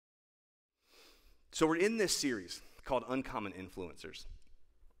So we're in this series called Uncommon Influencers.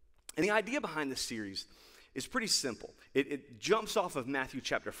 And the idea behind this series is pretty simple. It jumps off of Matthew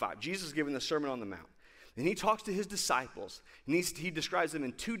chapter 5. Jesus is giving the Sermon on the Mount. And he talks to his disciples, and he describes them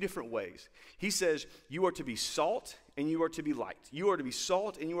in two different ways. He says, you are to be salt and you are to be light. You are to be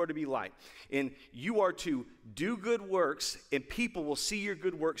salt and you are to be light. And you are to do good works, and people will see your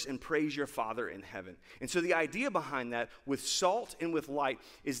good works and praise your Father in heaven. And so the idea behind that with salt and with light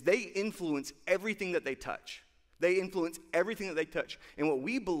is they influence everything that they touch. They influence everything that they touch. And what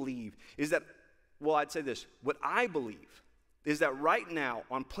we believe is that, well, I'd say this, what I believe is that right now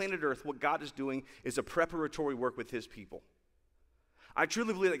on planet Earth, what God is doing is a preparatory work with his people. I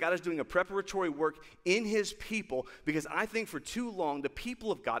truly believe that God is doing a preparatory work in his people because I think for too long the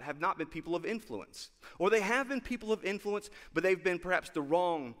people of God have not been people of influence. Or they have been people of influence, but they've been perhaps the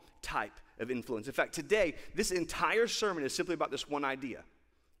wrong type of influence. In fact, today, this entire sermon is simply about this one idea: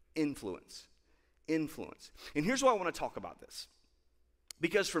 influence. Influence. And here's why I want to talk about this.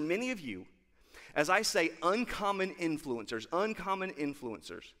 Because for many of you, as I say uncommon influencers,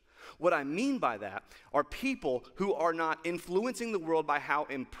 what I mean by that are people who are not influencing the world by how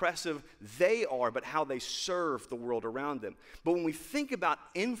impressive they are, but how they serve the world around them. But when we think about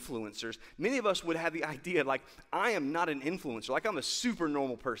influencers, many of us would have the idea like, I am not an influencer, like I'm a super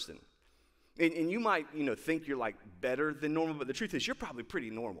normal person. And you might, think you're like better than normal, but the truth is you're probably pretty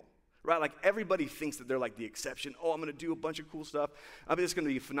normal. Right? Like everybody thinks that they're like the exception. Oh, I'm going to do a bunch of cool stuff. I mean, it's going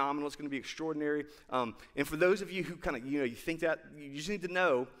to be phenomenal. It's going to be extraordinary. And for those of you who kind of, you think that, you just need to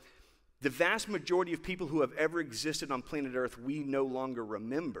know the vast majority of people who have ever existed on planet Earth, we no longer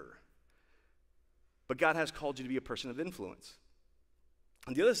remember. But God has called you to be a person of influence.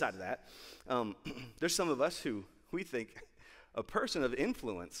 On the other side of that, there's some of us who we think a person of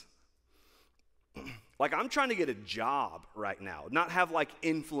influence, like I'm trying to get a job right now, not have like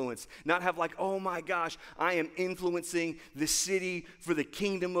influence, not have like, oh my gosh, I am influencing the city for the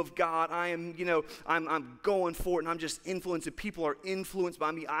kingdom of God. I am, I'm going for it and I'm just influencing. People are influenced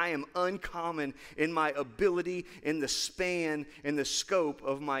by me. I am uncommon in my ability, in the span, in the scope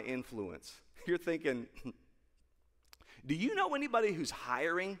of my influence. You're thinking, do you know anybody who's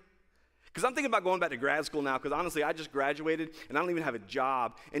hiring? Because I'm thinking about going back to grad school now, because honestly, I just graduated and I don't even have a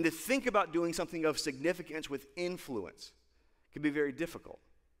job. And to think about doing something of significance with influence can be very difficult.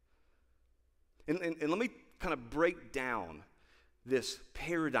 And let me kind of break down this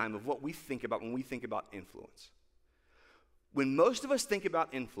paradigm of what we think about when we think about influence. When most of us think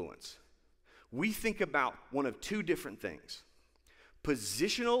about influence, we think about one of two different things: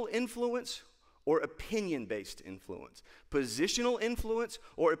 positional influence or opinion-based influence. Positional influence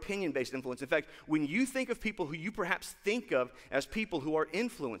or opinion-based influence. In fact, when you think of people who you perhaps think of as people who are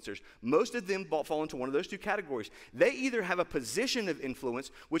influencers, most of them fall into one of those two categories. They either have a position of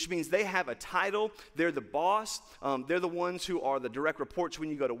influence, which means they have a title, they're the boss, they're the ones who are the direct reports when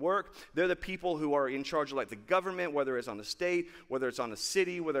you go to work, they're the people who are in charge of like the government, whether it's on the state, whether it's on a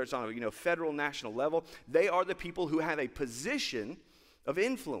city, whether it's on a federal, national level. They are the people who have a position of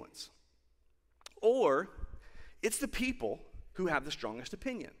influence. Or it's the people who have the strongest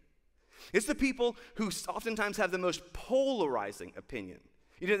opinion. It's the people who oftentimes have the most polarizing opinion.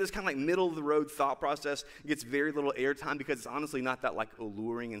 This kind of like middle of the road thought process gets very little airtime because it's honestly not that like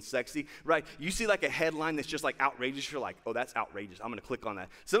alluring and sexy, right? You see like a headline that's just like outrageous, you're like, oh, that's outrageous, I'm gonna click on that.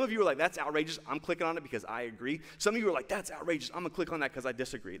 Some of you are like, that's outrageous, I'm clicking on it because I agree. Some of you are like, that's outrageous, I'm gonna click on that because I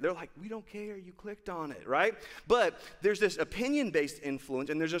disagree. They're like, we don't care, you clicked on it, right? But there's this opinion-based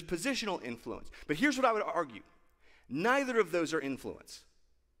influence and there's this positional influence. But here's what I would argue. Neither of those are influence.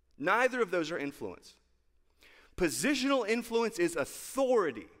 Neither of those are influence. Positional influence is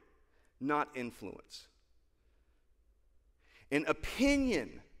authority, not influence. And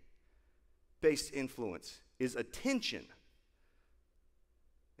opinion-based influence is attention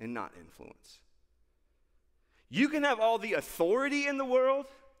and not influence. You can have all the authority in the world,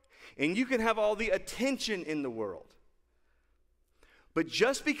 and you can have all the attention in the world. But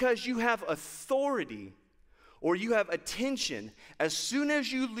just because you have authority or you have attention, as soon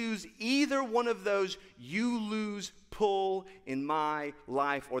as you lose either one of those, you lose pull in my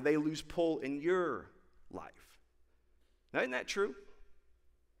life, or they lose pull in your life. Now, isn't that true?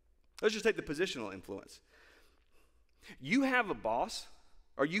 Let's just take the positional influence. You have a boss,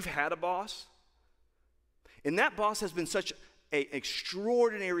 or you've had a boss, and that boss has been such an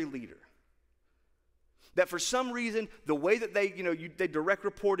extraordinary leader. That for some reason, the way that they, they direct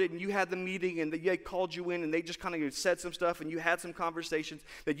reported and you had the meeting and they called you in and they just kind of said some stuff and you had some conversations,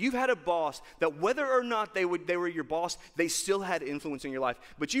 that you've had a boss that whether or not they were your boss, they still had influence in your life.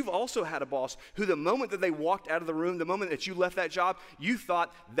 But you've also had a boss who the moment that they walked out of the room, the moment that you left that job, you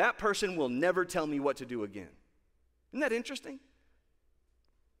thought, that person will never tell me what to do again. Isn't that interesting?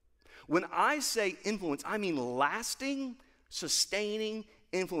 When I say influence, I mean lasting, sustaining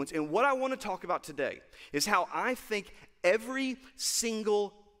influence. And what I want to talk about today is how I think every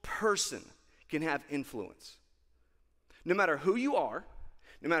single person can have influence. No matter who you are,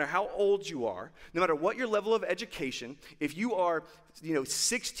 no matter how old you are, no matter what your level of education, if you are,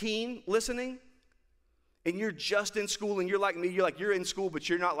 16 listening, and you're just in school and you're like me, you're in school, but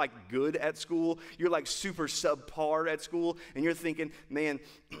you're not like good at school. You're like super subpar at school. And you're thinking, man,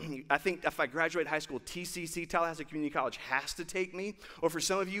 I think if I graduate high school, TCC, Tallahassee Community College, has to take me. Or for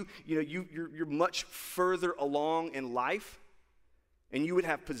some of you, you're much further along in life and you would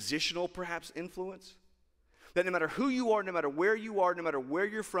have positional perhaps influence. That no matter who you are, no matter where you are, no matter where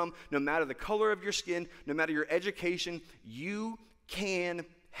you're from, no matter the color of your skin, no matter your education, you can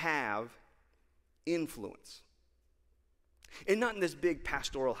have influence. And not in this big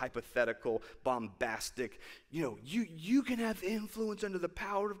pastoral, hypothetical, bombastic, you can have influence under the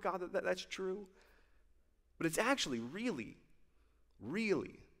power of God. That's true. But it's actually really,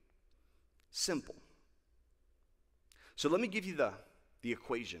 really simple. So let me give you the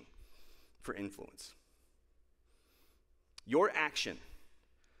equation for influence. Your action,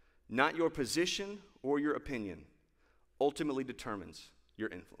 not your position or your opinion, ultimately determines your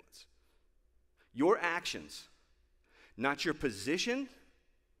influence. Your actions, not your position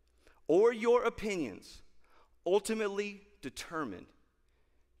or your opinions, ultimately determine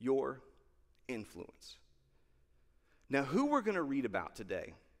your influence. Now, who we're going to read about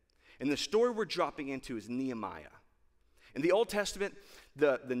today, and the story we're dropping into is Nehemiah. In the Old Testament,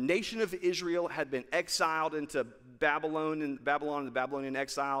 the nation of Israel had been exiled into Babylon and the Babylonian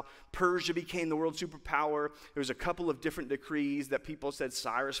exile. Persia became the world superpower. There was a couple of different decrees that people said.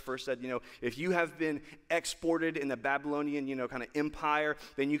 Cyrus first said, if you have been exported in the Babylonian, kind of empire,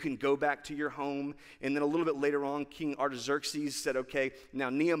 then you can go back to your home. And then a little bit later on, King Artaxerxes said, okay, now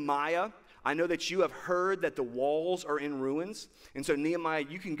Nehemiah, I know that you have heard that the walls are in ruins. And so Nehemiah,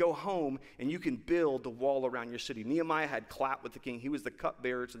 you can go home and you can build the wall around your city. Nehemiah had clapped with the king. He was the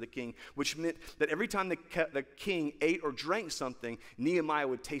cupbearer to the king, which meant that every time the king ate or drank something, Nehemiah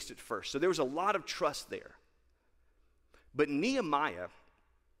would taste it first. So there was a lot of trust there. But Nehemiah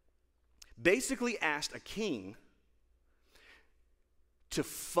basically asked a king to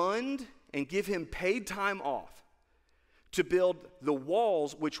fund and give him paid time off to build the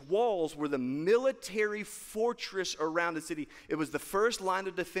walls, which walls were the military fortress around the city. It was the first line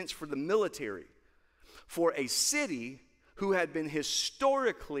of defense for the military, for a city who had been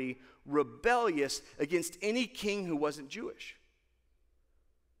historically rebellious against any king who wasn't Jewish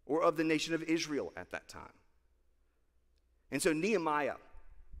or of the nation of Israel at that time. And so Nehemiah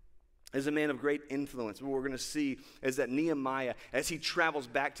is a man of great influence. What we're going to see is that Nehemiah, as he travels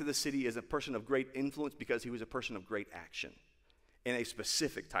back to the city, is a person of great influence because he was a person of great action, and a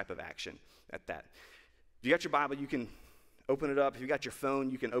specific type of action at that. If you got your Bible, you can open it up. If you got your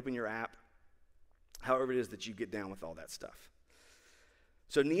phone, you can open your app, however it is that you get down with all that stuff.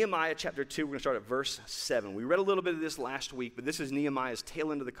 So Nehemiah chapter 2, we're going to start at verse 7. We read a little bit of this last week, but this is Nehemiah's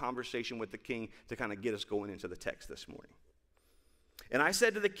tail end of the conversation with the king to kind of get us going into the text this morning. And I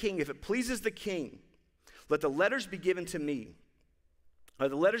said to the king, if it pleases the king, let the letters be given to me, or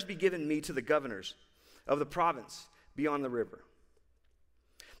the letters be given me to the governors of the province beyond the river,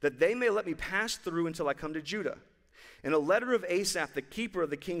 that they may let me pass through until I come to Judah. And a letter of Asaph, the keeper of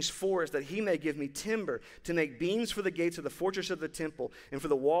the king's forest, that he may give me timber to make beams for the gates of the fortress of the temple, and for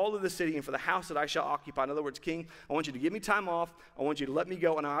the wall of the city, and for the house that I shall occupy. In other words, king, I want you to give me time off, I want you to let me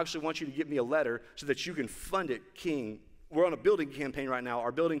go, and I actually want you to give me a letter so that you can fund it, king. We're on a building campaign right now.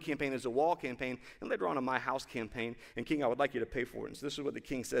 Our building campaign is a wall campaign, and later on a my house campaign. And king, I would like you to pay for it. And so this is what the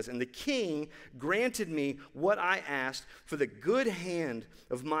king says. And the king granted me what I asked, for the good hand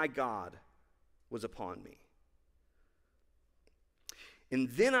of my God was upon me. And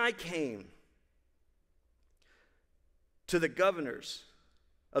then I came to the governors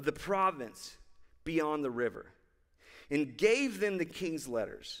of the province beyond the river and gave them the king's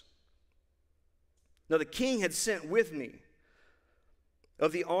letters. Now the king had sent with me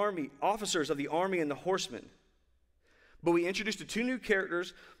of the army, officers of the army and the horsemen. But we introduced 2 new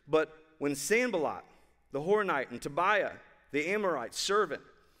characters. But when Sanballat, the Horonite, and Tobiah, the Amorite servant,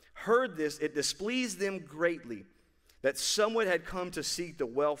 heard this, it displeased them greatly that someone had come to seek the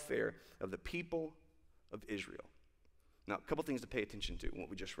welfare of the people of Israel. Now, a couple things to pay attention to in what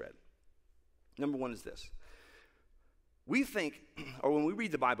we just read. Number one is this. We think, or when we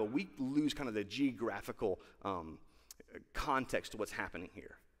read the Bible, we lose kind of the geographical context to what's happening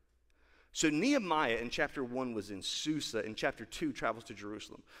here. So Nehemiah in chapter 1 was in Susa. In chapter 2 travels to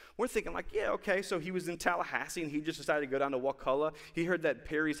Jerusalem. We're thinking like, yeah, okay, so he was in Tallahassee and he just decided to go down to Wakulla. He heard that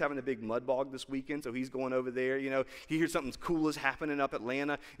Perry's having a big mud bog this weekend, so he's going over there. You know, he hears something cool is happening up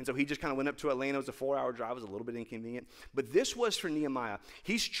Atlanta, and so he just kind of went up to Atlanta. It was a 4-hour drive. It was a little bit inconvenient. But this was for Nehemiah.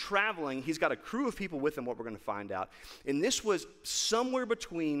 He's traveling. He's got a crew of people with him, what we're going to find out. And this was somewhere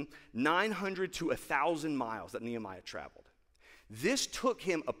between 900 to 1,000 miles that Nehemiah traveled. This took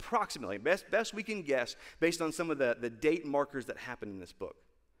him approximately, best we can guess, based on some of the date markers that happened in this book.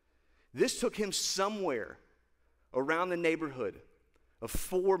 This took him somewhere around the neighborhood of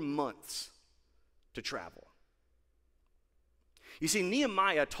 4 months to travel. You see,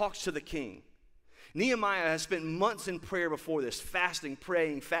 Nehemiah talks to the king. Nehemiah has spent months in prayer before this, fasting,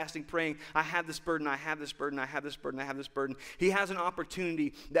 praying. I have this burden, I have this burden, I have this burden, I have this burden. He has an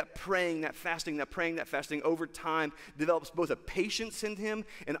opportunity that praying, that fasting over time develops both a patience in him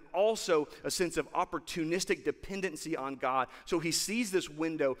and also a sense of opportunistic dependency on God. So he sees this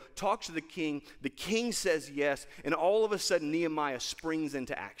window, talks to the king says yes, and all of a sudden Nehemiah springs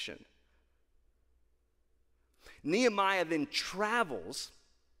into action. Nehemiah then travels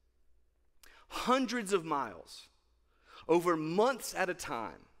hundreds of miles over months at a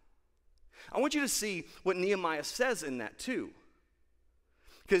time. I want you to see what Nehemiah says in that too.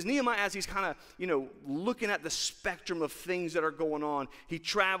 Because Nehemiah, as he's kind of, looking at the spectrum of things that are going on, he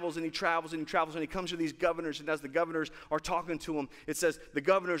travels and he travels and he travels and he comes to these governors, and as the governors are talking to him, it says the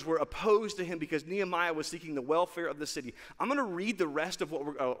governors were opposed to him because Nehemiah was seeking the welfare of the city. I'm going to read the rest of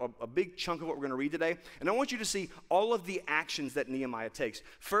a big chunk of what we're going to read today, and I want you to see all of the actions that Nehemiah takes.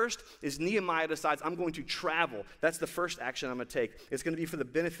 First is Nehemiah decides, I'm going to travel. That's the first action I'm going to take. It's going to be for the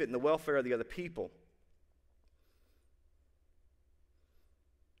benefit and the welfare of the other people.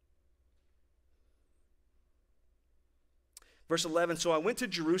 Verse 11, so I went to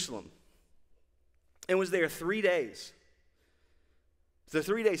Jerusalem and was there 3 days. So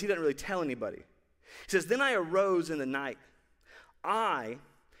 3 days, he doesn't really tell anybody. He says, then I arose in the night, I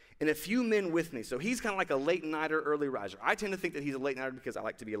and a few men with me. So he's kind of like a late nighter, early riser. I tend to think that he's a late nighter because I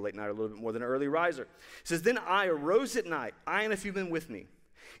like to be a late nighter a little bit more than an early riser. He says, then I arose at night, I and a few men with me.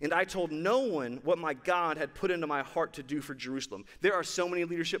 And I told no one what my God had put into my heart to do for Jerusalem. There are so many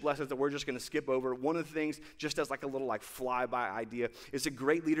leadership lessons that we're just going to skip over. One of the things, just as like a little like flyby idea, is a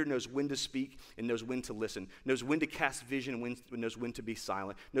great leader knows when to speak and knows when to listen, knows when to cast vision and knows when to be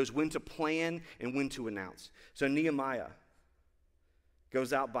silent, knows when to plan and when to announce. So Nehemiah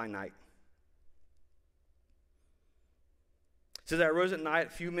goes out by night. It says, I arose at night, a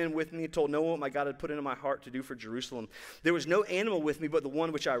few men with me, told no one what my God had put into my heart to do for Jerusalem. There was no animal with me but the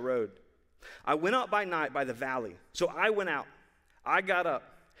one which I rode. I went out by night by the valley. So I went out. I got up.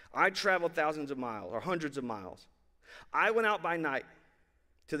 I traveled thousands of miles or hundreds of miles. I went out by night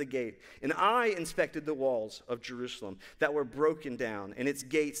to the gate, and I inspected the walls of Jerusalem that were broken down and its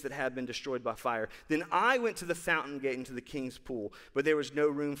gates that had been destroyed by fire. Then I went to the fountain gate and to the king's pool, but there was no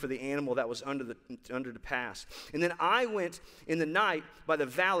room for the animal that was under to pass. And then I went in the night by the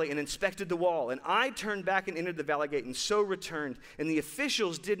valley and inspected the wall, and I turned back and entered the valley gate and so returned. And the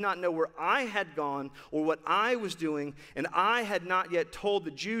officials did not know where I had gone or what I was doing, and I had not yet told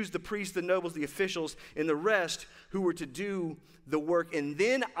the Jews, the priests, the nobles, the officials, and the rest who were to do the work. And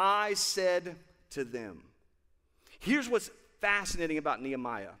then I said to them, here's what's fascinating about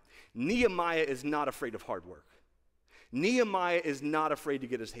Nehemiah. Nehemiah is not afraid of hard work. Nehemiah is not afraid to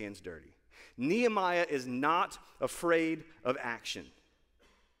get his hands dirty. Nehemiah is not afraid of action.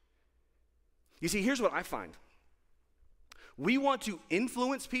 You see, here's what I find. We want to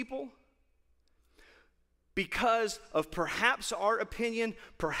influence people because of perhaps our opinion,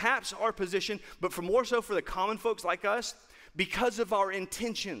 perhaps our position, but for more so for the common folks like us, because of our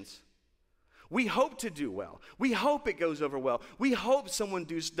intentions. We hope to do well. We hope it goes over well. We hope someone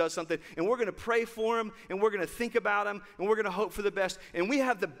does something, and we're going to pray for them, and we're going to think about them, and we're going to hope for the best. And we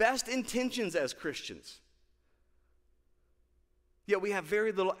have the best intentions as Christians. Yet we have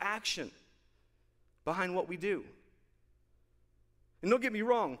very little action behind what we do. And don't get me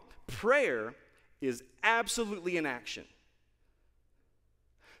wrong, prayer is absolutely an action.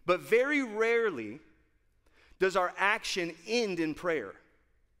 But very rarely does our action end in prayer.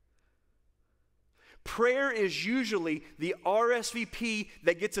 Prayer is usually the RSVP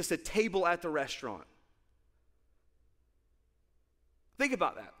that gets us a table at the restaurant. Think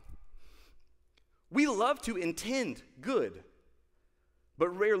about that. We love to intend good, but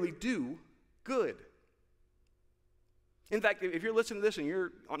rarely do good. In fact, if you're listening to this and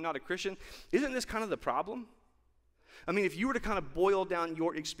you're not a Christian, isn't this kind of the problem? I mean, if you were to kind of boil down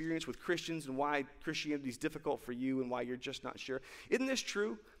your experience with Christians and why Christianity is difficult for you and why you're just not sure, isn't this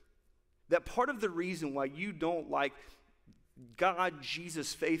true? That part of the reason why you don't like God,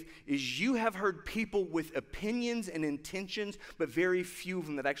 Jesus, faith is you have heard people with opinions and intentions, but very few of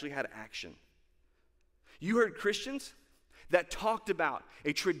them that actually had action. You heard Christians that talked about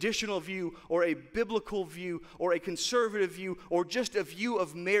a traditional view or a biblical view or a conservative view or just a view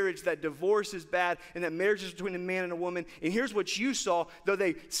of marriage that divorce is bad and that marriage is between a man and a woman. And here's what you saw. Though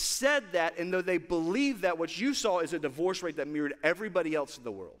they said that and though they believed that, what you saw is a divorce rate that mirrored everybody else in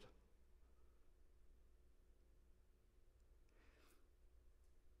the world.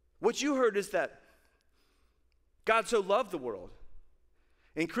 What you heard is that God so loved the world,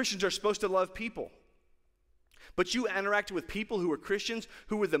 and Christians are supposed to love people. But you interacted with people who were Christians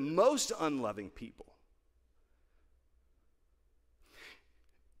who were the most unloving people.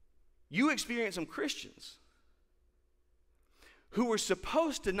 You experienced some Christians who were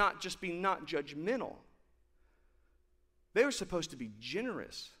supposed to not just be not judgmental. They were supposed to be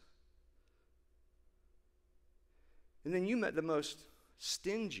generous. And then you met the most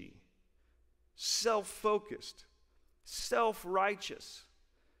stingy, self-focused, self-righteous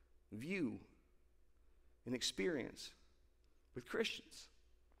view and experience with Christians.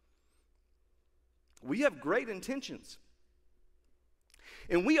 We have great intentions.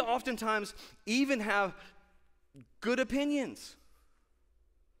 And we oftentimes even have good opinions.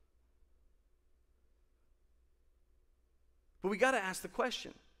 But we got to ask the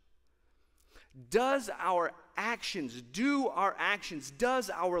question, does our actions, does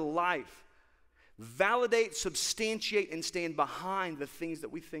our life validate, substantiate, and stand behind the things that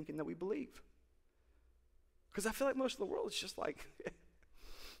we think and that we believe? Because I feel like most of the world is just like,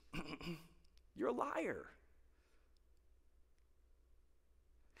 you're a liar.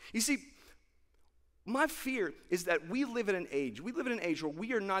 You see, my fear is that we live in an age where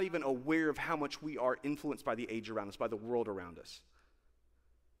we are not even aware of how much we are influenced by the age around us, by the world around us.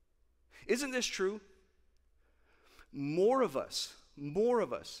 Isn't this true? More of us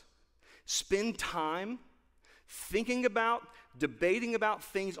spend time thinking about, debating about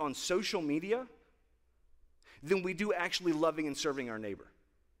things on social media than we do actually loving and serving our neighbor.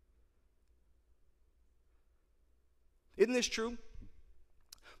 Isn't this true?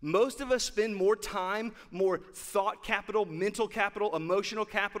 Most of us spend more time, more thought capital, mental capital, emotional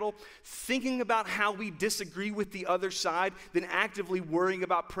capital, thinking about how we disagree with the other side than actively worrying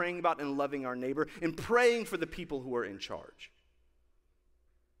about, praying about, and loving our neighbor and praying for the people who are in charge.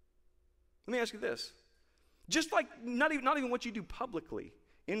 Let me ask you this. Just like not even what you do publicly,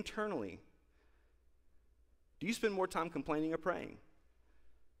 internally, do you spend more time complaining or praying?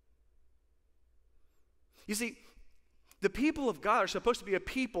 You see, the people of God are supposed to be a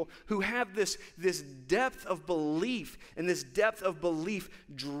people who have this depth of belief, and this depth of belief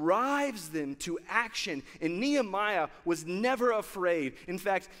drives them to action. And Nehemiah was never afraid. In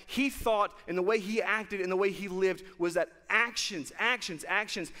fact, he thought, and the way he acted and the way he lived was that actions,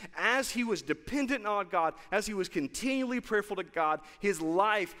 as he was dependent on God, as he was continually prayerful to God, his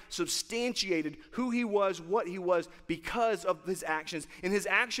life substantiated who he was, what he was, because of his actions. And his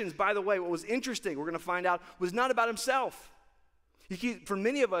actions, by the way, what was interesting, we're going to find out, was not about himself. For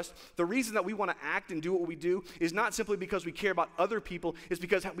many of us, the reason that we want to act and do what we do is not simply because we care about other people, it's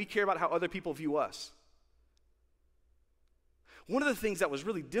because we care about how other people view us. One of the things that was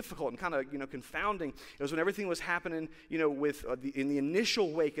really difficult and kind of, confounding was when everything was happening, with in the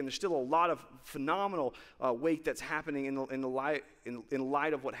initial wake, and there's still a lot of phenomenal wake that's happening in light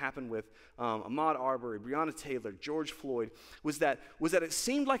of what happened with Ahmaud Arbery, Breonna Taylor, George Floyd, was that it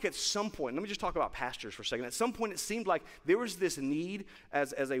seemed like at some point, let me just talk about pastors for a second. At some point, it seemed like there was this need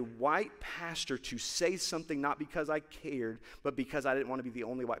as a white pastor to say something, not because I cared, but because I didn't want to be the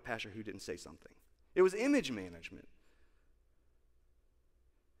only white pastor who didn't say something. It was image management.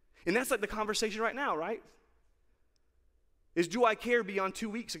 And that's like the conversation right now, right? Is do I care beyond 2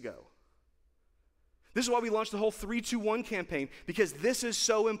 weeks ago? This is why we launched the whole 3-2-1 campaign, because this is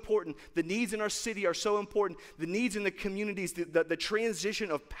so important. The needs in our city are so important. The needs in the communities, the transition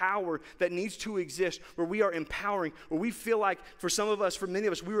of power that needs to exist, where we are empowering, where we feel like for many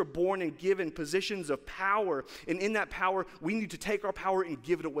of us, we were born and given positions of power. And in that power, we need to take our power and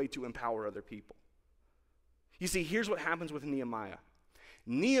give it away to empower other people. You see, here's what happens with Nehemiah.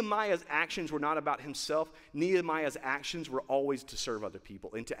 Nehemiah's actions were not about himself. Nehemiah's actions were always to serve other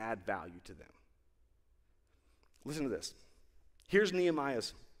people and to add value to them. Listen to this. Here's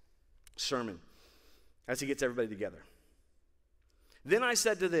Nehemiah's sermon as he gets everybody together. Then I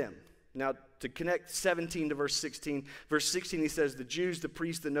said to them, now to connect 17 to verse 16. Verse 16, he says, the Jews, the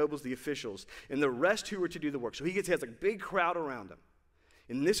priests, the nobles, the officials, and the rest who were to do the work. So he has a big crowd around him.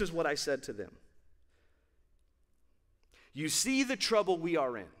 And this is what I said to them. You see the trouble we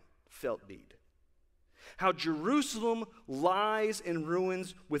are in, felt need. How Jerusalem lies in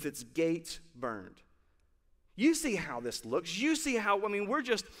ruins with its gates burned. You see how this looks. You see how,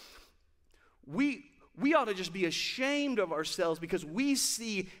 we ought to just be ashamed of ourselves because we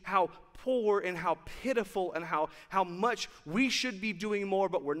see how poor and how pitiful and how much we should be doing more,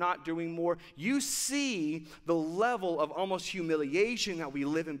 but we're not doing more. You see the level of almost humiliation that we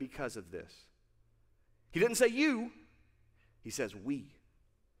live in because of this. He didn't say you. He says we.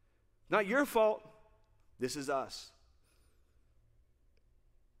 Not your fault. This is us.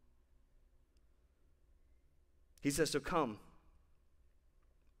 He says, so come.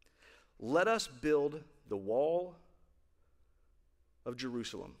 Let us build the wall of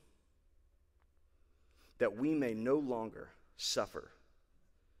Jerusalem, that we may no longer suffer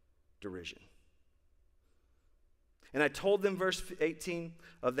derision. And I told them, verse 18,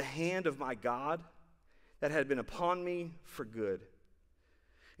 of the hand of my God that had been upon me for good,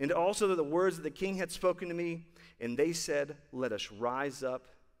 and also that the words that the king had spoken to me, and they said, let us rise up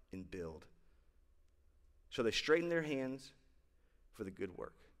and build. So they straightened their hands for the good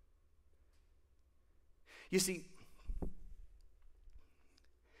work. You see,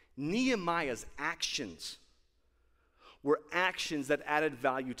 Nehemiah's actions were actions that added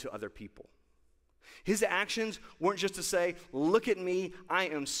value to other people. His actions weren't just to say, look at me, I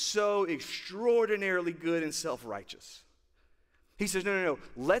am so extraordinarily good and self-righteous. He says, no,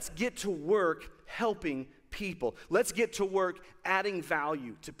 let's get to work helping people. Let's get to work adding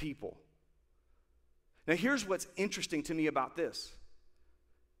value to people. Now here's what's interesting to me about this,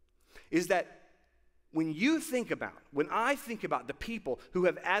 is that when I think about the people who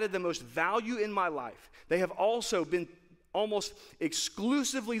have added the most value in my life, they have also been almost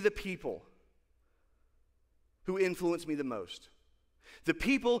exclusively the people who influence me the most. The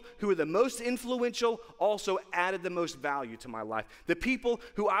people who are the most influential also added the most value to my life. The people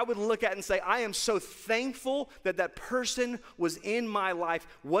who I would look at and say, I am so thankful that that person was in my life.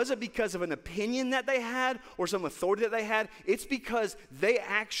 Was it because of an opinion that they had or some authority that they had? It's because they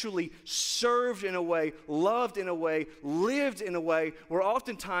actually served in a way, loved in a way, lived in a way where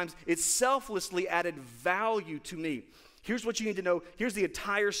oftentimes it selflessly added value to me. Here's what you need to know. Here's the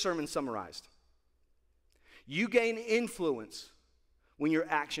entire sermon summarized. You gain influence when your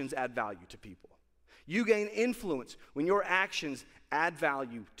actions add value to people. You gain influence when your actions add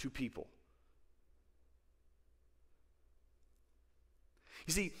value to people.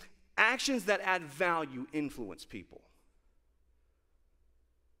 You see, actions that add value influence people.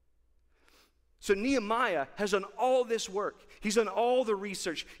 So Nehemiah has done all this work. He's done all the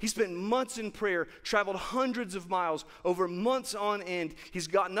research. He spent months in prayer, traveled hundreds of miles over months on end. He's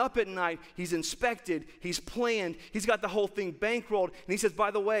gotten up at night. He's inspected. He's planned. He's got the whole thing bankrolled. And he says,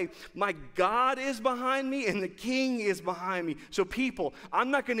 by the way, my God is behind me and the king is behind me. So people, I'm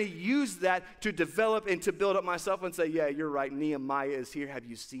not going to use that to develop and to build up myself and say, yeah, you're right, Nehemiah is here. Have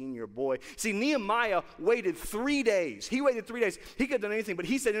you seen your boy? See, Nehemiah waited 3 days. He waited 3 days. He could have done anything, but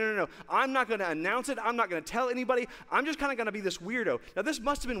he said, no. I'm not going to announce it. I'm not going to tell anybody. I'm just kind of going to be this weirdo. Now, this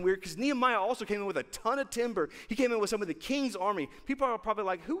must have been weird because Nehemiah also came in with a ton of timber. He came in with some of the king's army. People are probably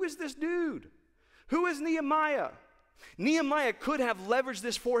like, who is this dude? Who is Nehemiah? Nehemiah could have leveraged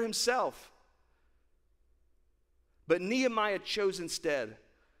this for himself. But Nehemiah chose instead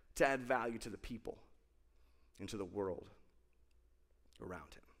to add value to the people and to the world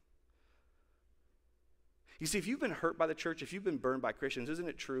around him. You see, if you've been hurt by the church, if you've been burned by Christians, isn't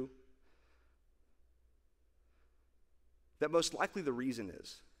it true that most likely the reason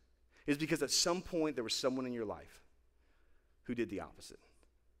is because at some point there was someone in your life who did the opposite.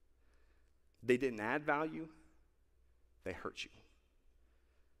 They didn't add value, they hurt you.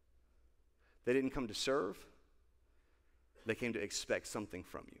 They didn't come to serve, they came to expect something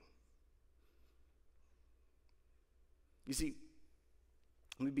from you. You see,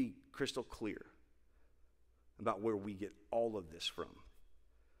 let me be crystal clear about where we get all of this from.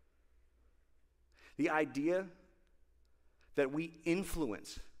 The idea that we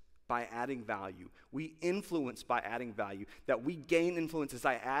influence by adding value. We influence by adding value. That we gain influence as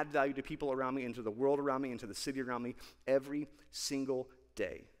I add value to people around me, into the world around me, into the city around me, every single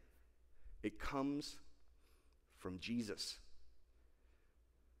day. It comes from Jesus,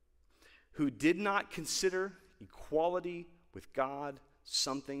 who did not consider equality with God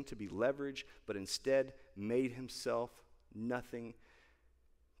something to be leveraged, but instead made himself nothing,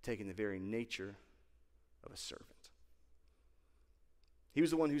 taking the very nature of a servant. He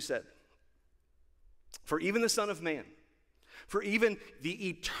was the one who said, for even the Son of Man, for even the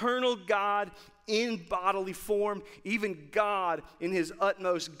eternal God in bodily form, even God in his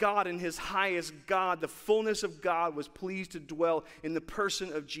utmost, God in his highest God, the fullness of God was pleased to dwell in the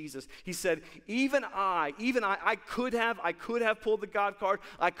person of Jesus. He said, even I could have pulled the God card.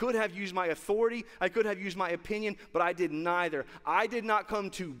 I could have used my authority. I could have used my opinion, but I did neither. I did not come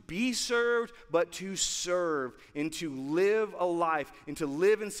to be served, but to serve and to live a life and to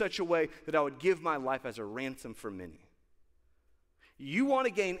live in such a way that I would give my life as a ransom for many. You want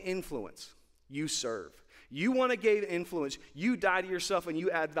to gain influence, you serve. You want to gain influence, you die to yourself and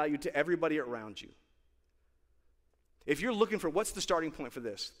you add value to everybody around you. If you're looking for what's the starting point for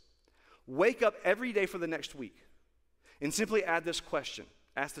this, wake up every day for the next week and simply ask this question.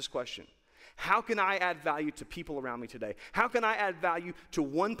 How can I add value to people around me today? How can I add value to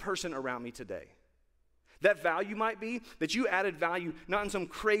one person around me today? That value might be that you added value not in some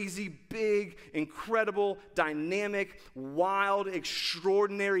crazy, big, incredible, dynamic, wild,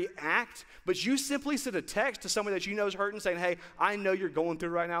 extraordinary act, but you simply sent a text to somebody that you know is hurting saying, hey, I know you're going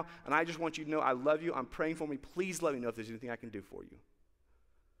through right now, and I just want you to know I love you. I'm praying for me. Please let me know if there's anything I can do for you.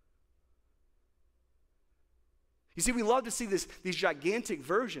 You see, we love to see these gigantic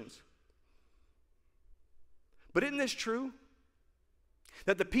versions. But isn't this true?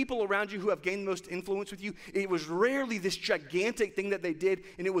 That the people around you who have gained the most influence with you, it was rarely this gigantic thing that they did,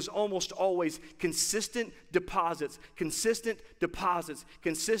 and it was almost always consistent deposits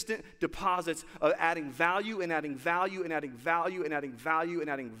of adding value and adding value and adding value and adding value and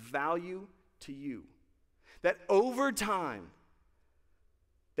adding value to you. That over time,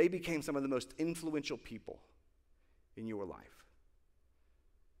 they became some of the most influential people in your life.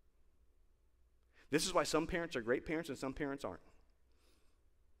 This is why some parents are great parents and some parents aren't.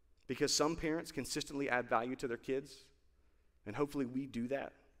 Because some parents consistently add value to their kids, and hopefully we do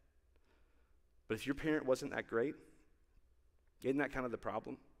that. But if your parent wasn't that great, isn't that kind of the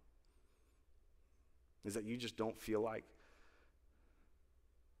problem? Is that you just don't feel like,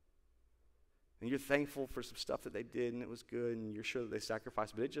 and you're thankful for some stuff that they did, and it was good, and you're sure that they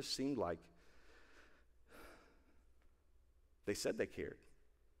sacrificed, but it just seemed like they said they cared.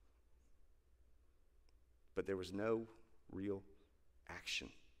 But there was no real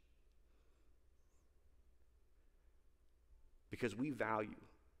action. Because we value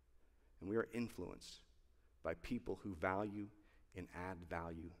and we are influenced by people who value and add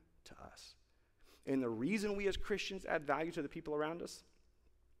value to us. And the reason we as Christians add value to the people around us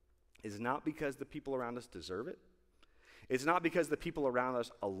is not because the people around us deserve it. It's not because the people around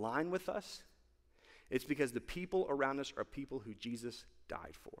us align with us. It's because the people around us are people who Jesus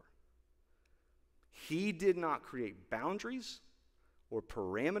died for. He did not create boundaries or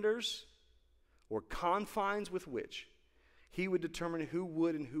parameters or confines with which he would determine who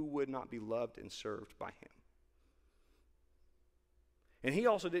would and who would not be loved and served by him. And he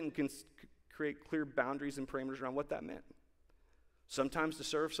also didn't create clear boundaries and parameters around what that meant. Sometimes to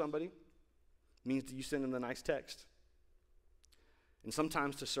serve somebody means that you send them the nice text. And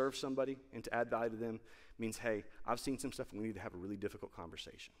sometimes to serve somebody and to add value to them means, hey, I've seen some stuff and we need to have a really difficult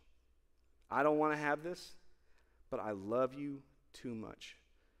conversation. I don't want to have this, but I love you too much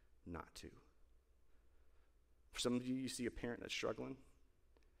not to. For some of you, you see a parent that's struggling,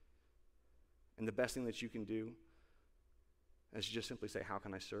 and the best thing that you can do is just simply say, how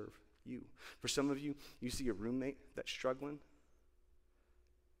can I serve you? For some of you, you see a roommate that's struggling.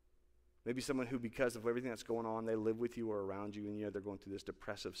 Maybe someone who, because of everything that's going on, they live with you or around you, and you know they're going through this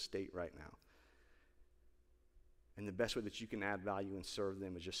depressive state right now. And the best way that you can add value and serve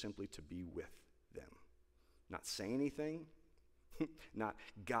them is just simply to be with them. Not say anything, not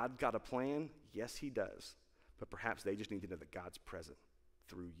God's got a plan. Yes, he does. But perhaps they just need to know that God's present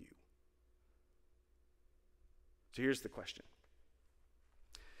through you. So here's the question.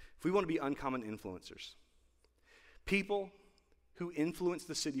 If we want to be uncommon influencers, people who influence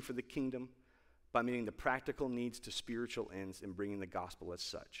the city for the kingdom by meeting the practical needs to spiritual ends and bringing the gospel as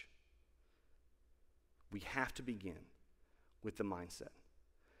such, we have to begin with the mindset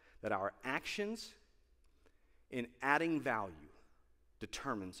that our actions in adding value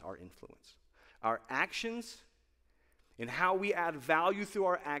determines our influence. Our actions and how we add value through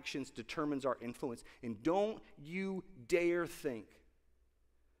our actions determines our influence. And don't you dare think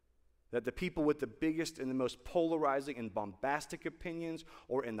that the people with the biggest and the most polarizing and bombastic opinions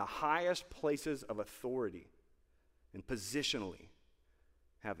or in the highest places of authority and positionally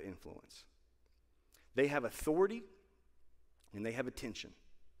have influence. They have authority and they have attention,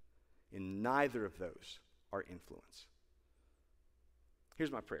 and neither of those are influence.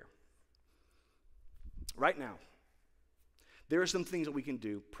 Here's my prayer. Right now, there are some things that we can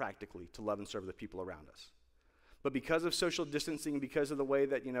do practically to love and serve the people around us. But because of social distancing, because of the way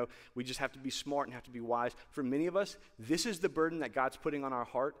that, we just have to be smart and have to be wise, for many of us, this is the burden that God's putting on our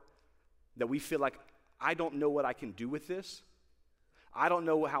heart, that we feel like, I don't know what I can do with this. I don't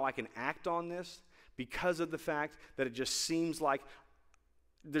know how I can act on this, because of the fact that it just seems like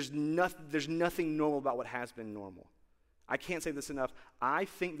there's nothing normal about what has been normal. I can't say this enough. I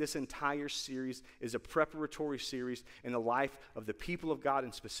think this entire series is a preparatory series in the life of the people of God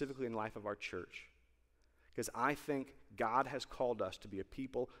and specifically in the life of our church. Because I think God has called us to be a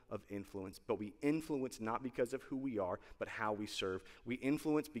people of influence, but we influence not because of who we are, but how we serve. We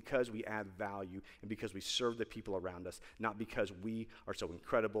influence because we add value and because we serve the people around us, not because we are so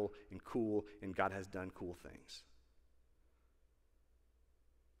incredible and cool and God has done cool things.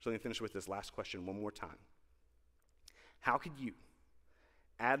 So let me finish with this last question one more time. How could you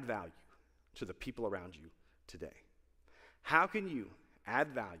add value to the people around you today? How can you add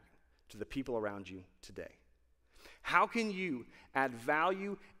value to the people around you today? How can you add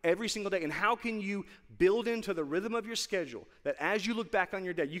value every single day? And how can you build into the rhythm of your schedule that as you look back on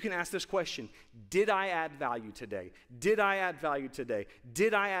your day, you can ask this question: did I add value today? Did I add value today?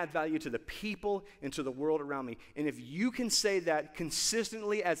 Did I add value to the people and to the world around me? And if you can say that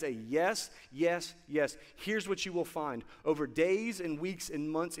consistently as a yes, yes, yes, here's what you will find. Over days and weeks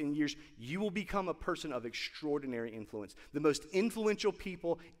and months and years, you will become a person of extraordinary influence. The most influential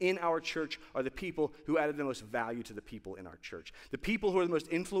people in our church are the people who added the most value to the people in our church. The people who are the most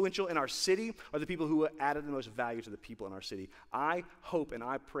influential in our city are the people who added the most value to the people in our city. I hope and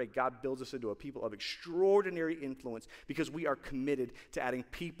I pray God builds us into a people of extraordinary influence because we are committed to adding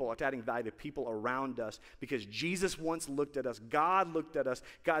value to people around us, because Jesus once looked at us, God looked at us,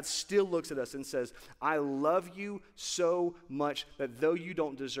 God still looks at us and says, I love you so much that though you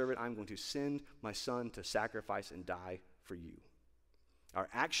don't deserve it, I'm going to send my son to sacrifice and die for you. Our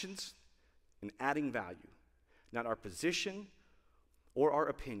actions in adding value, not our position or our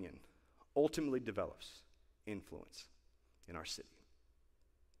opinion, ultimately develops influence in our city.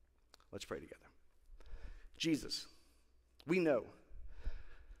 Let's pray together. Jesus, we know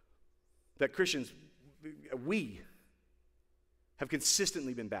that Christians, we have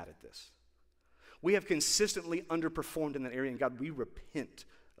consistently been bad at this. We have consistently underperformed in that area, and God, we repent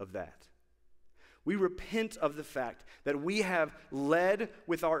of that. We repent of the fact that we have led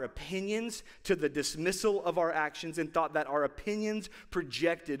with our opinions to the dismissal of our actions and thought that our opinions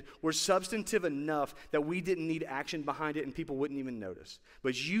projected were substantive enough that we didn't need action behind it and people wouldn't even notice.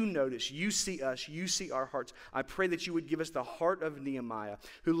 But you notice, you see us, you see our hearts. I pray that you would give us the heart of Nehemiah,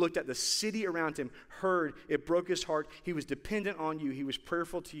 who looked at the city around him, heard, it broke his heart. He was dependent on you, he was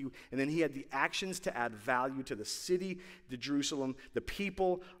prayerful to you, and then he had the actions to add value to the city, the Jerusalem, the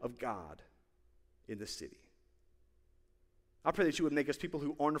people of God in the city. I pray that you would make us people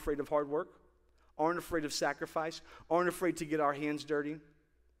who aren't afraid of hard work, aren't afraid of sacrifice, aren't afraid to get our hands dirty.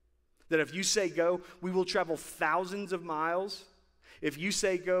 That if you say go, we will travel thousands of miles. If you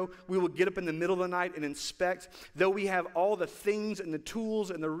say go, we will get up in the middle of the night and inspect. Though we have all the things and the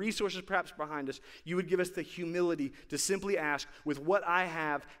tools and the resources perhaps behind us, you would give us the humility to simply ask, with what I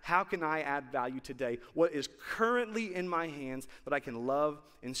have, how can I add value today? What is currently in my hands that I can love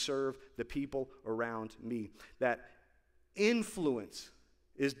and serve the people around me? That influence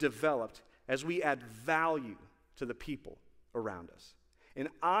is developed as we add value to the people around us. And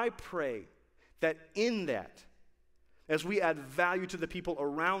I pray that in that, as we add value to the people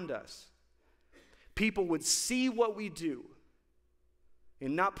around us, people would see what we do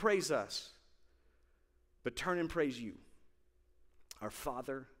and not praise us, but turn and praise you, our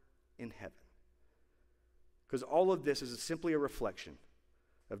Father in heaven. Because all of this is simply a reflection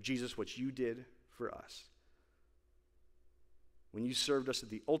of Jesus, what you did for us. When you served us in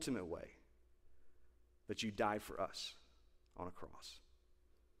the ultimate way, that you died for us on a cross.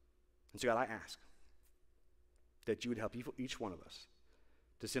 And so God, I ask that you would help each one of us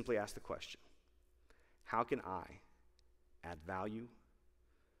to simply ask the question, how can I add value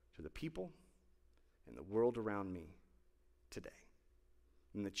to the people and the world around me today?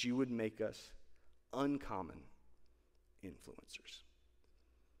 And that you would make us uncommon influencers.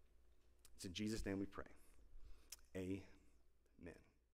 It's in Jesus' name we pray. Amen.